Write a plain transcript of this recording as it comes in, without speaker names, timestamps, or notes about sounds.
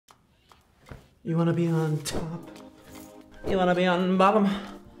You wanna be on top? You wanna be on bottom?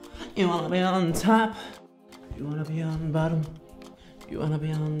 You wanna be on top? You wanna be on bottom? You wanna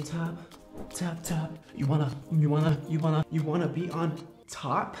be on top? Top, top. You wanna be on top? You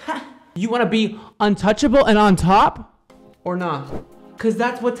wanna be untouchable and on top? Or not? Cause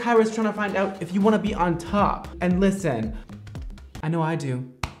that's what Tyra's trying to find out, if you wanna be on top. And listen, I know I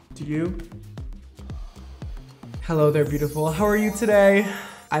do. Do you? Hello there, beautiful. How are you today?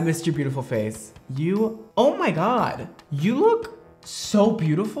 I missed your beautiful face. You, oh my God. You look so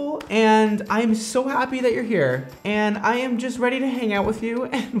beautiful, and I'm so happy that you're here. And I am just ready to hang out with you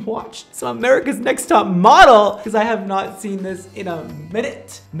and watch some America's Next Top Model, because I have not seen this in a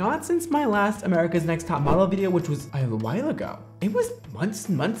minute. Not since my last America's Next Top Model video, which was a while ago. It was months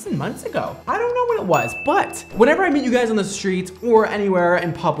and months and months ago. I don't know when it was, but whenever I meet you guys on the streets or anywhere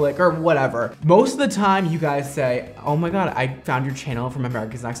in public or whatever, most of the time you guys say, oh my God, I found your channel from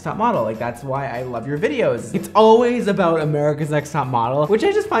America's Next Top Model. Like, that's why I love your videos. It's always about America's Next Top Model, which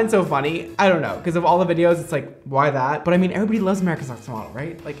I just find so funny. I don't know, because of all the videos, it's like, why that? But I mean, everybody loves America's Next Top Model,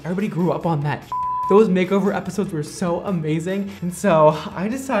 right? Like, everybody grew up on that. Those makeover episodes were so amazing. And so I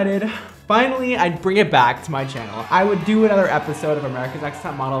decided, finally, I'd bring it back to my channel. I would do another episode of America's Next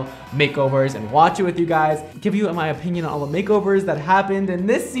Top Model makeovers and watch it with you guys, give you my opinion on all the makeovers that happened in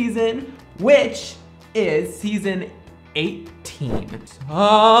this season, which is season 18.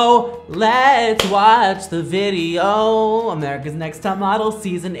 So let's watch the video. America's Next Top Model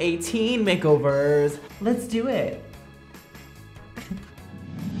season 18 makeovers. Let's do it.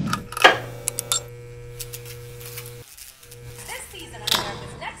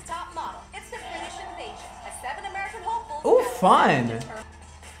 Oh, fun!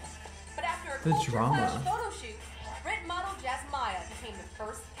 The drama. Photo shoot, Brit model Jasmaya became the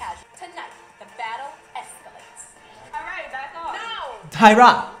first casualty. Tonight, the battle escalates. All right, back off. No!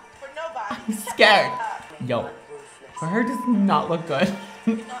 Tyra! For nobody. I'm scared. Yo, her hair does not look good.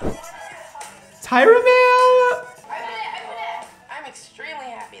 Tyra, man! I'm extremely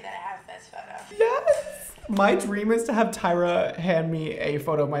happy that I have this photo. Yes! My dream is to have Tyra hand me a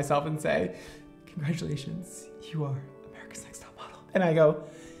photo of myself and say, congratulations, you are America's Next Top Model. And I go,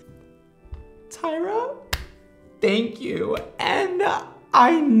 Tyra, thank you. And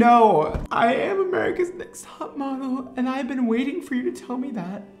I know I am America's Next Top Model, and I've been waiting for you to tell me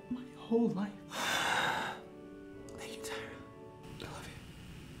that my whole life. Thank you, Tyra. I love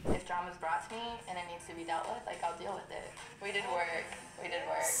you. If drama's brought to me and it needs to be dealt with, like, I'll deal with it. We did work. We did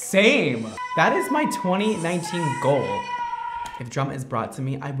work. Same. That is my 2019 goal. If drama is brought to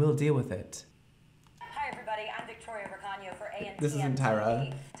me, I will deal with it. This isn't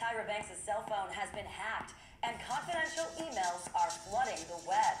Tyra. Tyra Banks' cell phone has been hacked, and confidential emails are flooding the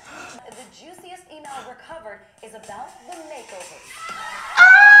web. The juiciest email recovered is about the makeovers.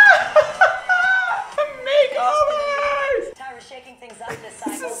 Makeovers! Tyra's shaking things up this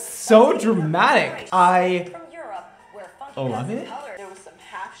cycle. This is so dramatic. From Europe, where funky love it. color. There was some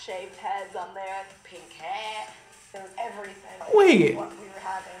half-shaved heads on there, pink hair. There was everything. Wait. What we were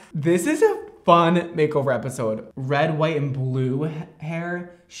having. This is a fun makeover episode. Red, white, and blue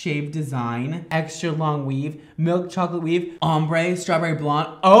hair, shaved design, extra long weave, milk chocolate weave, ombre, strawberry blonde.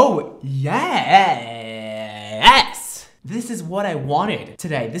 Oh, yes! This is what I wanted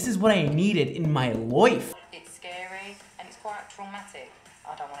today. This is what I needed in my life. It's scary and it's quite traumatic.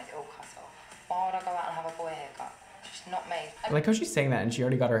 I don't want it all cut off. Why would I go out and have a boy haircut? Just not me. I like how she's saying that and she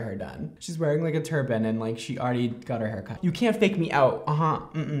already got her hair done. She's wearing like a turban and like she already got her hair cut. You can't fake me out.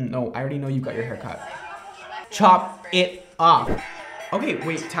 No, I already know you got your hair cut. Chop it off. Okay,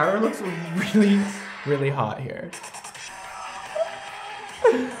 wait, Tyra looks really, really hot here.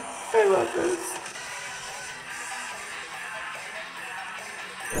 I love this.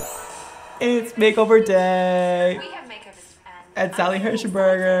 It's makeover day. We have makeovers At Sally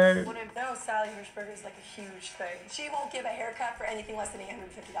Hirschberger. No, Sally Hirschberger is like a huge thing. She won't give a haircut for anything less than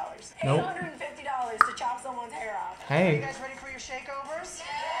 $850. Nope. $850 to chop someone's hair off. Hey. Are you guys ready for your shakeovers?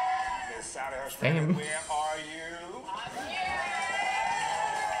 Yeah. Yes, Sally Hirschberger, Same. where are you? I'm here.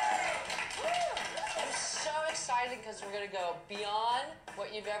 I'm so excited because we're gonna go beyond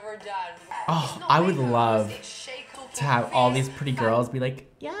what you've ever done. Oh, I would love to have all these pretty girls be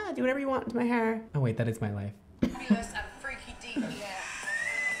like, yeah, do whatever you want to my hair. Oh wait, that is my life. Fabulous and freaky deep, yeah.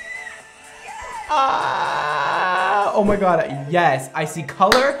 Oh my God, yes. I see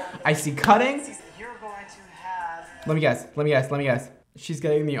color, I see cutting. You're going to have Let me guess. She's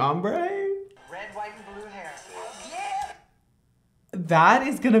getting the ombre. red, white, and blue hair. Yeah. That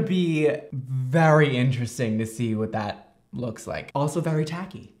is gonna be very interesting to see what that looks like. Also very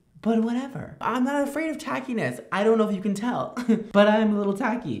tacky. but whatever. I'm not afraid of tackiness. I don't know if you can tell, but I'm a little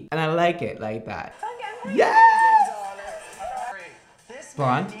tacky and I like it like that. Yes!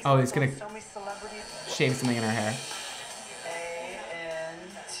 Blonde? Oh, he's gonna shave something in her hair.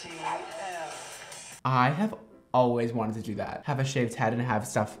 ANTM. I have always wanted to do that. Have a shaved head and have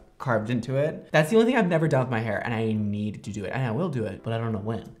stuff carved into it. That's the only thing I've never done with my hair, and I need to do it. And I will do it, but I don't know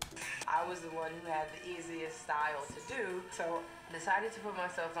when. I was the one who had the easiest style to do, so decided to put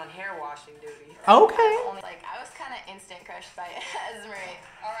myself on hair washing duty. Okay. Like, I was kind of instant crushed by Esmeralda.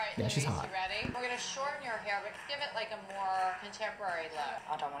 All right, Yeah, she's ladies, hot. you ready? We're gonna shorten your hair, but give it like a more contemporary look.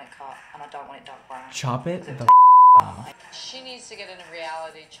 I don't want it cut, and I don't want it dark brown. Chop it the She needs to get in a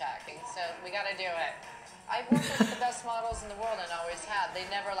reality check, and so we gotta do it. I've worked with the best models in the world and always have. They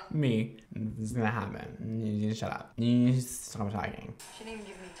never like me. This is gonna happen. You need to shut up. You need to stop talking. She didn't even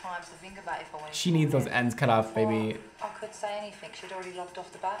give me time to think about if I wanted She needs those ends cut off, baby. I could say anything. She'd already lopped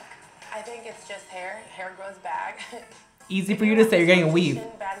off the back. I think it's just hair. Hair grows back. Easy for you to say. You're getting a weave.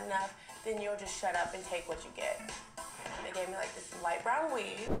 Bad enough, then you'll just shut up and take what you get. They gave me like this light brown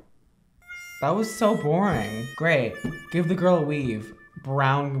weave. That was so boring. Great. Give the girl a weave.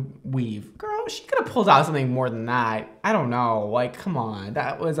 Brown weave. Girl, she could have pulled out something more than that. I don't know. Like, come on.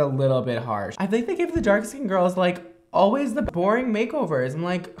 That was a little bit harsh. I think they give the dark skin girls like always the boring makeovers. I'm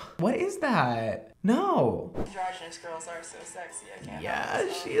like, what is that? No. Androgynous girls are so sexy. I can't.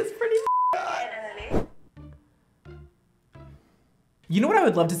 Yeah, she is pretty hot. You know what I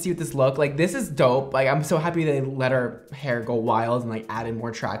would love to see with this look? Like, this is dope. Like, I'm so happy they let her hair go wild and like added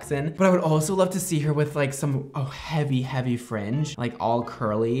more tracks in. But I would also love to see her with like some heavy, heavy fringe, like all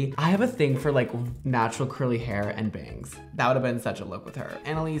curly. I have a thing for like natural curly hair and bangs. That would have been such a look with her.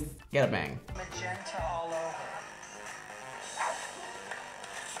 Annalise, get a bang. Magenta all over.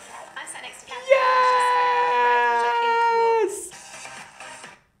 I'm sat next to Catherine. Yes!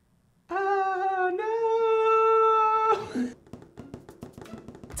 Oh no!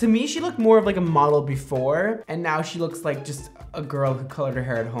 To me, she looked more of like a model before, and now she looks like just a girl who colored her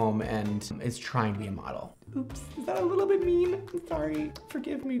hair at home and is trying to be a model. Oops, is that a little bit mean? I'm sorry,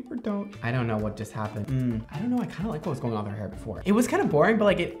 forgive me or don't. I don't know what just happened. I don't know, I kind of like what was going on with her hair before. It was kind of boring, but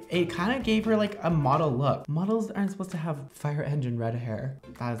like it kind of gave her like a model look. Models aren't supposed to have fire engine red hair.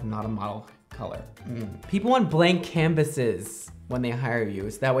 That is not a model color. People want blank canvases when they hire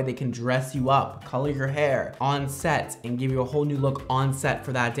you, so that way they can dress you up, color your hair on set, and give you a whole new look on set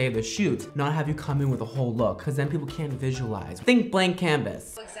for that day of the shoot, not have you come in with a whole look, because then people can't visualize. Think blank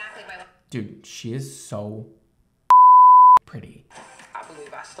canvas. exactly by Dude, she is so pretty. I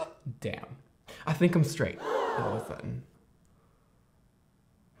believe I stopped. Damn. I think I'm straight all of a sudden.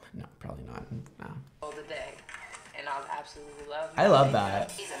 No, probably not. No. All the day. And I absolutely love I love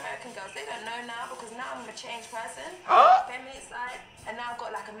that. These American girls, they don't know now because now I'm a changed person. Oh. Feminine side, and now I've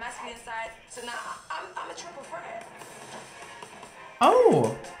got like a masculine side. So now I'm a triple threat.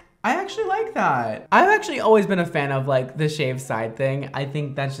 Oh, I actually like that. I've actually always been a fan of like the shaved side thing. I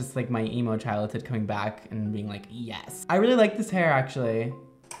think that's just like my emo childhood coming back and being like, yes. I really like this hair actually.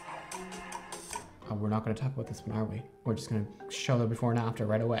 Oh, we're not gonna talk about this one, are we? We're just gonna show the before and after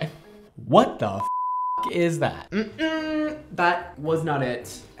right away. What the f is that? That was not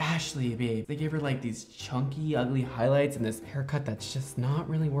it. Ashley, babe, they gave her like these chunky, ugly highlights and this haircut that's just not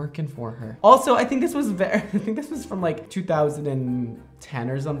really working for her. Also, I think this was I think this was from like 2010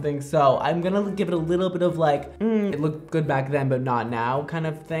 or something. So I'm gonna give it a little bit of like, it looked good back then, but not now kind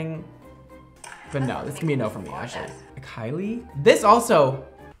of thing. But no, this can be a no from me, Ashley. Like Kylie? This also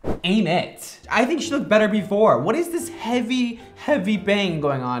ain't it. I think she looked better before. What is this heavy, heavy bang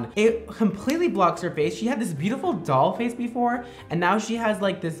going on? It completely blocks her face. She had this beautiful doll face before, and now she has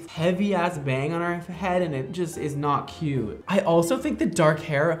like this heavy ass bang on her head, and it just is not cute. I also think the dark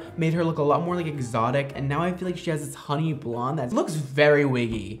hair made her look a lot more like exotic, and now I feel like she has this honey blonde that looks very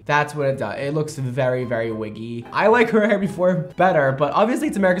wiggy. That's what it does. It looks very, very wiggy. I like her hair before better, but obviously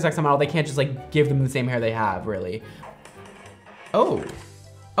it's America's Next Top Model. They can't just like give them the same hair they have, really. Oh.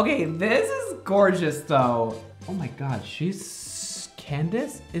 Okay, this is gorgeous though. Oh my God,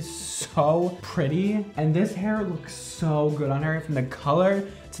 Candace is so pretty. And this hair looks so good on her, from the color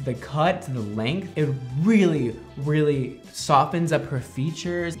to the cut to the length. It really, really softens up her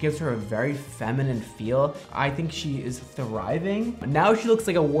features, gives her a very feminine feel. I think she is thriving. Now she looks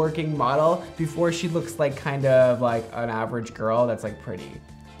like a working model. Before she looks like kind of like an average girl that's like pretty.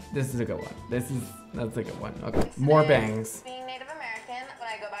 This is a good one. That's a good one. Okay, more bangs. Being Native American, when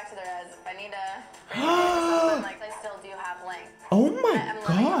I go back to the res, I need to bring something like I still do have length. Oh my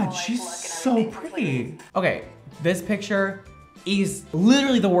God, she's so pretty. Okay, this picture is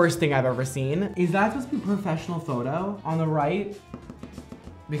literally the worst thing I've ever seen. Is that supposed to be a professional photo on the right?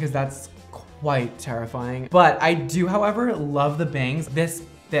 because that's quite terrifying. But I do, however, love the bangs.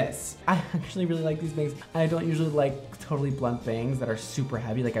 I actually really like these bangs. I don't usually like totally blunt bangs that are super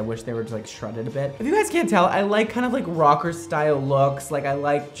heavy. Like I wish they were just like shredded a bit. If you guys can't tell, I like kind of like rocker style looks. Like I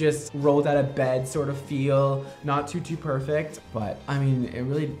like just rolled out of bed sort of feel. Not too perfect, but I mean, it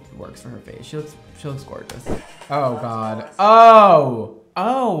really works for her face. She looks gorgeous. Oh God. Oh.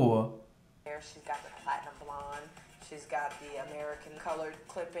 She's got the platinum blonde. She's got the American colored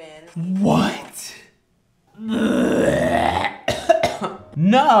clip-in. What?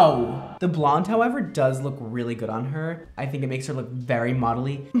 No! The blonde, however, does look really good on her. I think it makes her look very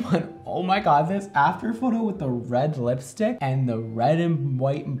modelly. But oh my God, this after photo with the red lipstick and the red and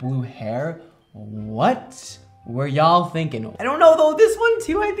white and blue hair. What were y'all thinking? I don't know though, this one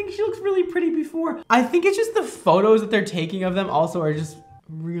too, I think she looks really pretty before. I think it's just the photos that they're taking of them also are just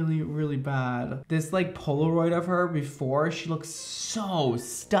really bad. This like Polaroid of her before, she looks so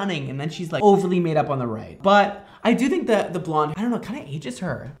stunning, and then she's like overly made up on the right. But I do think that the blonde, I don't know, kind of ages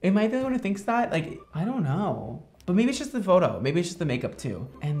her. Am I the only one who thinks that? Like, I don't know. But maybe it's just the photo. Maybe it's just the makeup too.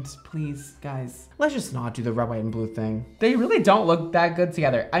 And please, guys, let's just not do the red, white, and blue thing. They really don't look that good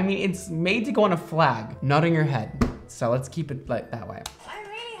together. I mean, it's made to go on a flag, not on your head. So let's keep it like that way. I'm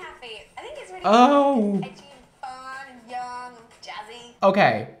really happy. I think it's really Oh. edgy, fun, and young, and jazzy.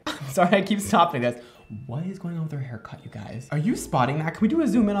 Okay, I'm sorry I keep stopping this. What is going on with her haircut, you guys? Are you spotting that? Can we do a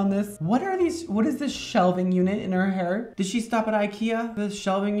zoom in on this? What is this shelving unit in her hair? Did she stop at IKEA? This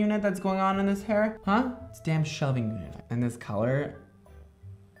shelving unit that's going on in this hair? Huh? It's a damn shelving unit. And this color.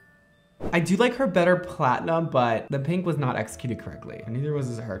 I do like her better platinum, but the pink was not executed correctly. And neither was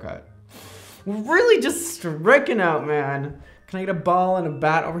his haircut. We're really just striking out, man. Can I get a ball and a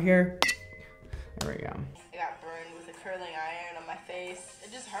bat over here? There we go. I got burned with a curling iron on my face.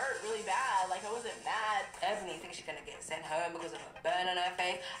 It just hurt really bad. Like I wasn't mad. Ebony thinks she's gonna get sent home because of a burn on her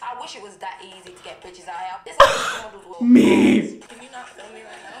face. I wish it was that easy to get bitches eye out. This is Me! Can you not film me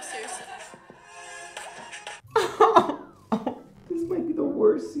right now? Seriously. This might be the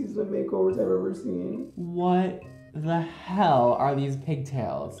worst season of makeovers I've ever seen. What the hell are these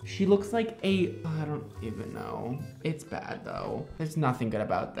pigtails? She looks like I don't even know. It's bad though. There's nothing good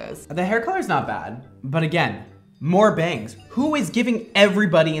about this. The hair color's not bad, but again, more bangs. Who is giving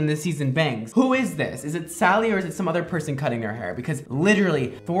everybody in this season bangs? Who is this? Is it Sally or is it some other person cutting their hair? Because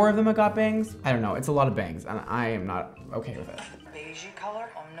literally 4 of them have got bangs. I don't know, it's a lot of bangs and I am not okay with it. beige colour.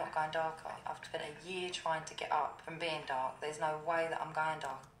 I'm not going darker. I've spent a year trying to get up from being dark. There's no way that I'm going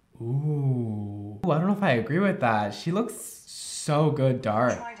dark. Ooh, I don't know if I agree with that. She looks so good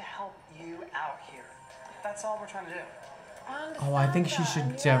dark. We're trying to help you out here. That's all we're trying to do. Oh, I think she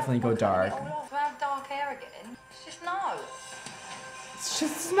should definitely go dark. To have dark hair again? It's just no. It's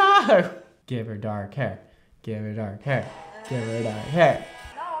just no. Give her dark hair. Give her dark hair. Give her dark hair.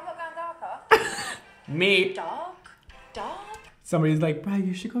 No, I'm not going darker. Me. Dark? Dark? Somebody's like, bro,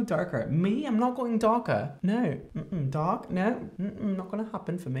 you should go darker. Me? I'm not going darker. No. Dark? No. Not gonna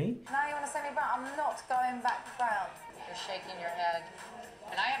happen for me. Now you want to send me back? I'm not going back brown. You're shaking your head.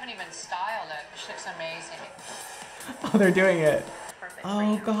 And I haven't even styled it. She looks amazing. Oh, they're doing it. Perfect.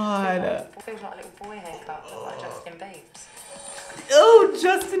 Oh, God. It feels like a little boy haircut, like Justin Bieber's. Oh,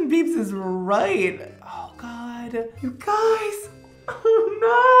 Justin Bieber's is right. Oh, God. You guys.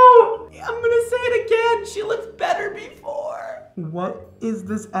 Oh, no. I'm gonna say it again. She looks better before. What is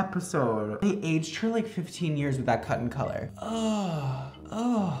this episode? They aged her like 15 years with that cut and color.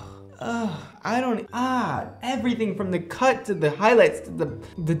 Everything from the cut to the highlights to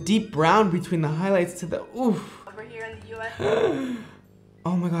the deep brown between the highlights to the, oof. Over here in the US.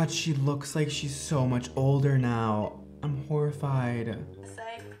 Oh my God, she looks like she's so much older now. I'm horrified.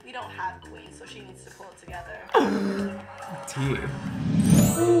 Say, we don't have queens, so she needs to pull it together. Tea.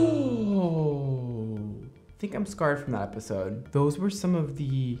 Oh. I think I'm scarred from that episode. Those were some of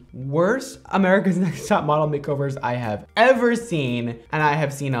the worst America's Next Top Model makeovers I have ever seen, and I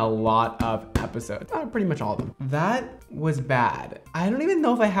have seen a lot of episodes. Pretty much all of them. That was bad. I don't even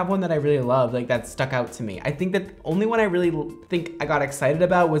know if I have one that I really loved, like that stuck out to me. I think that the only one I really think I got excited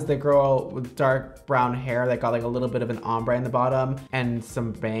about was the girl with dark brown hair that got like a little bit of an ombre in the bottom and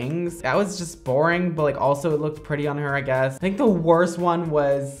some bangs. That was just boring, but like also it looked pretty on her, I guess. I think the worst one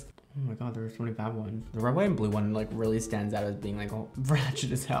was, oh my God, there were so many bad ones. The red, white, and blue one like really stands out as being like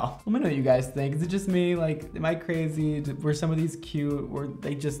ratchet as hell. Let me know what you guys think. Is it just me? Like, am I crazy? Were some of these cute? Were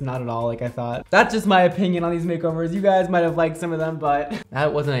they just not at all like I thought? That's just my opinion on these makeovers. You guys might have liked some of them, but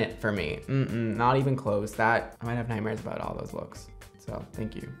that wasn't it for me. Not even close. That, I might have nightmares about all those looks. So,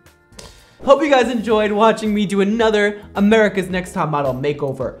 thank you. Hope you guys enjoyed watching me do another America's Next Top Model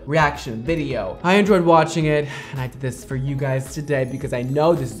makeover reaction video. I enjoyed watching it, and I did this for you guys today because I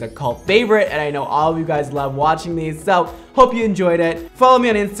know this is a cult favorite, and I know all of you guys love watching these, so hope you enjoyed it. Follow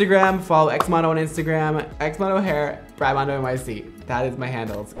me on Instagram, follow xmondo on Instagram, xmondo hair, Mondo NYC. That is my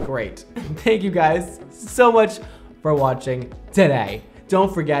handles. Great. Thank you guys so much for watching today.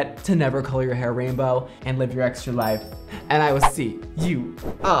 Don't forget to never color your hair rainbow and live your extra life. And I will see you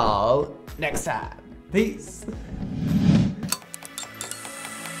all next time. Peace.